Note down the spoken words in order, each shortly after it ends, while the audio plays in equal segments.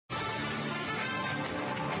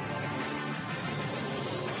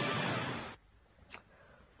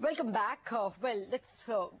Welcome back. Well, let's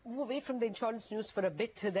move away from the insurance news for a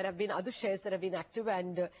bit. There have been other shares that have been active,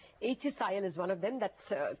 and HSIL is one of them.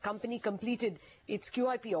 That company completed its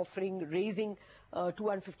QIP offering, raising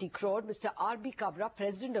 250 crore. Mr. R.B. Kabra,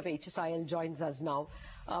 president of HSIL, joins us now.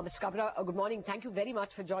 Mr. Kabra, good morning. Thank you very much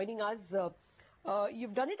for joining us.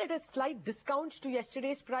 You've done it at a slight discount to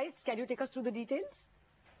yesterday's price. Can you take us through the details?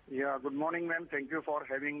 Yeah, good morning, ma'am. Thank you for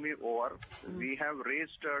having me over. We have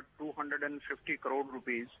raised 250 crore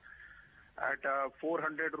rupees at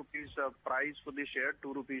 400 rupees price for the share,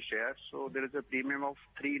 2 rupees share. So there is a premium of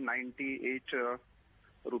 398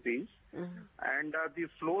 rupees. And the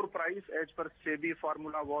floor price as per SEBI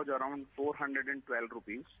formula was around 412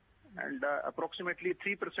 rupees. And approximately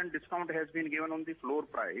 3% discount has been given on the floor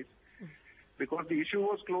price, because the issue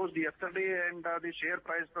was closed yesterday and the share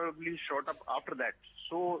price probably shot up after that.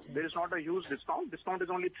 So there is not a huge discount. Discount is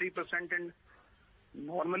only 3%, and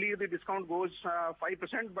normally the discount goes 5%,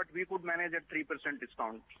 but we could manage at 3%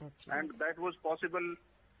 discount. And that was possible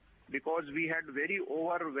because we had very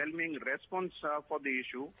overwhelming response for the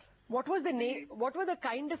issue. What was the name? What were the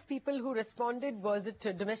kind of people who responded? Was it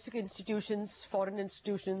domestic institutions, foreign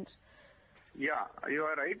institutions? Yeah, you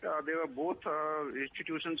are right. There were both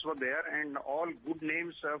institutions were there, and all good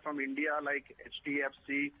names from India, like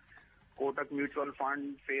HDFC, Kotak Mutual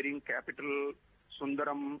Fund, Fairing Capital,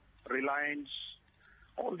 Sundaram, Reliance.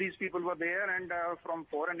 All these people were there, and from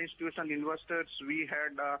foreign institutional investors, we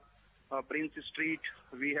had Prince Street,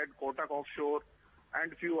 we had Kotak Offshore,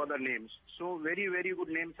 and few other names. So very, very good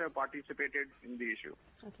names have participated in the issue.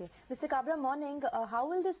 Okay. Mr. Kabra, morning. How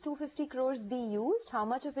will this 250 crores be used? How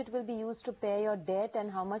much of it will be used to pay your debt and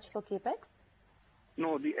how much for capex?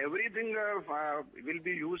 No, everything will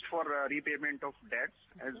be used for repayment of debts,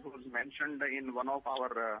 as was mentioned in one of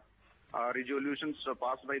our resolutions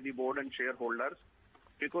passed by the board and shareholders.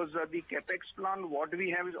 Because the capex plan, what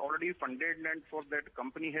we have is already funded, and for that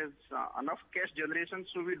company has enough cash generation,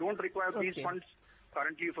 so we don't require these funds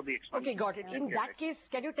currently for the expansion. Okay, got it. In that case,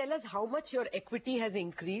 can you tell us how much your equity has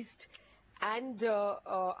increased and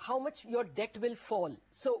how much your debt will fall?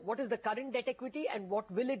 So what is the current debt equity and what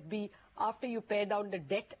will it be after you pay down the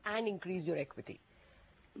debt and increase your equity?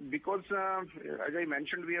 Because, as I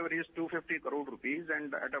mentioned, we have raised 250 crore rupees,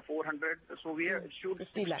 and at a 400, so we have issued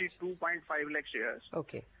 62.5 lakh shares.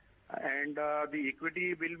 Okay. And the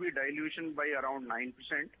equity will be dilution by around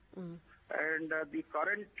 9%. And the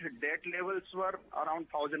current debt levels were around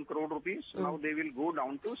 1,000 crore rupees. Now they will go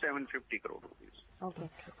down to 750 crore rupees. Okay.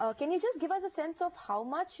 Can you just give us a sense of how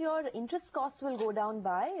much your interest costs will go down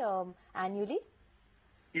by annually?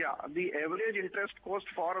 Yeah, the average interest cost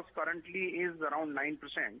for us currently is around 9%.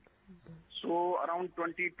 So around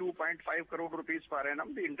 22.5 crore rupees per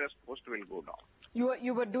annum, the interest cost will go down.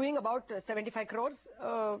 You were doing about 75 crores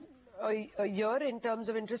a year in terms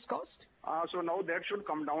of interest cost? So now that should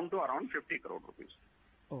come down to around 50 crore rupees.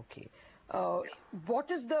 Okay. What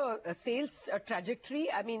is the sales trajectory?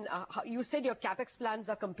 I mean, you said your capex plans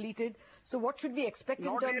are completed. So what should we expect in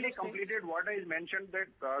terms of sales? Not really completed. What I mentioned that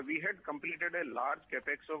we had completed a large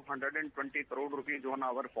capex of 120 crore rupees on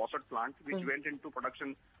our faucet plant, which went into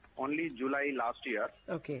production only July last year.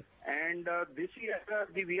 Okay. And this year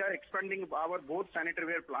we are expanding our both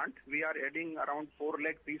sanitaryware plant. We are adding around 4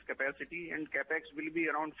 lakh piece capacity, and capex will be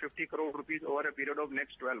around 50 crore rupees over a period of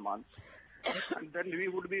next 12 months. And then we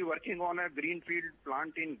would be working on a greenfield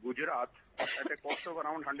plant in Gujarat at a cost of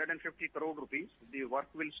around 150 crore rupees. The work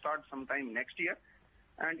will start sometime next year,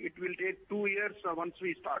 and it will take 2 years once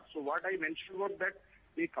we start. So what I mentioned was that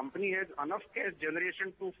the company has enough cash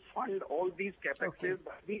generation to fund all these capexes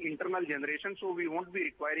by the internal generation, so we won't be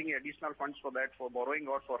requiring additional funds for that, for borrowing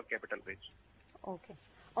or for capital raise. Okay.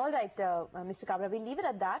 All right, Mr. Kabra, we'll leave it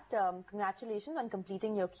at that. Congratulations on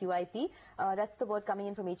completing your QIP. That's the word coming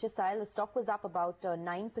in from HSIL. The stock was up about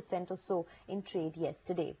 9% or so in trade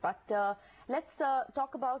yesterday. But let's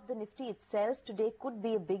talk about the Nifty itself. Today could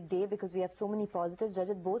be a big day because we have so many positives.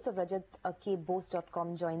 Rajat Bose of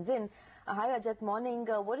RajatKBose.com joins in. Hi, Rajat. Morning.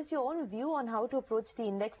 What is your own view on how to approach the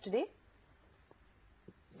index today?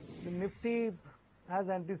 The Nifty, as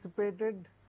anticipated,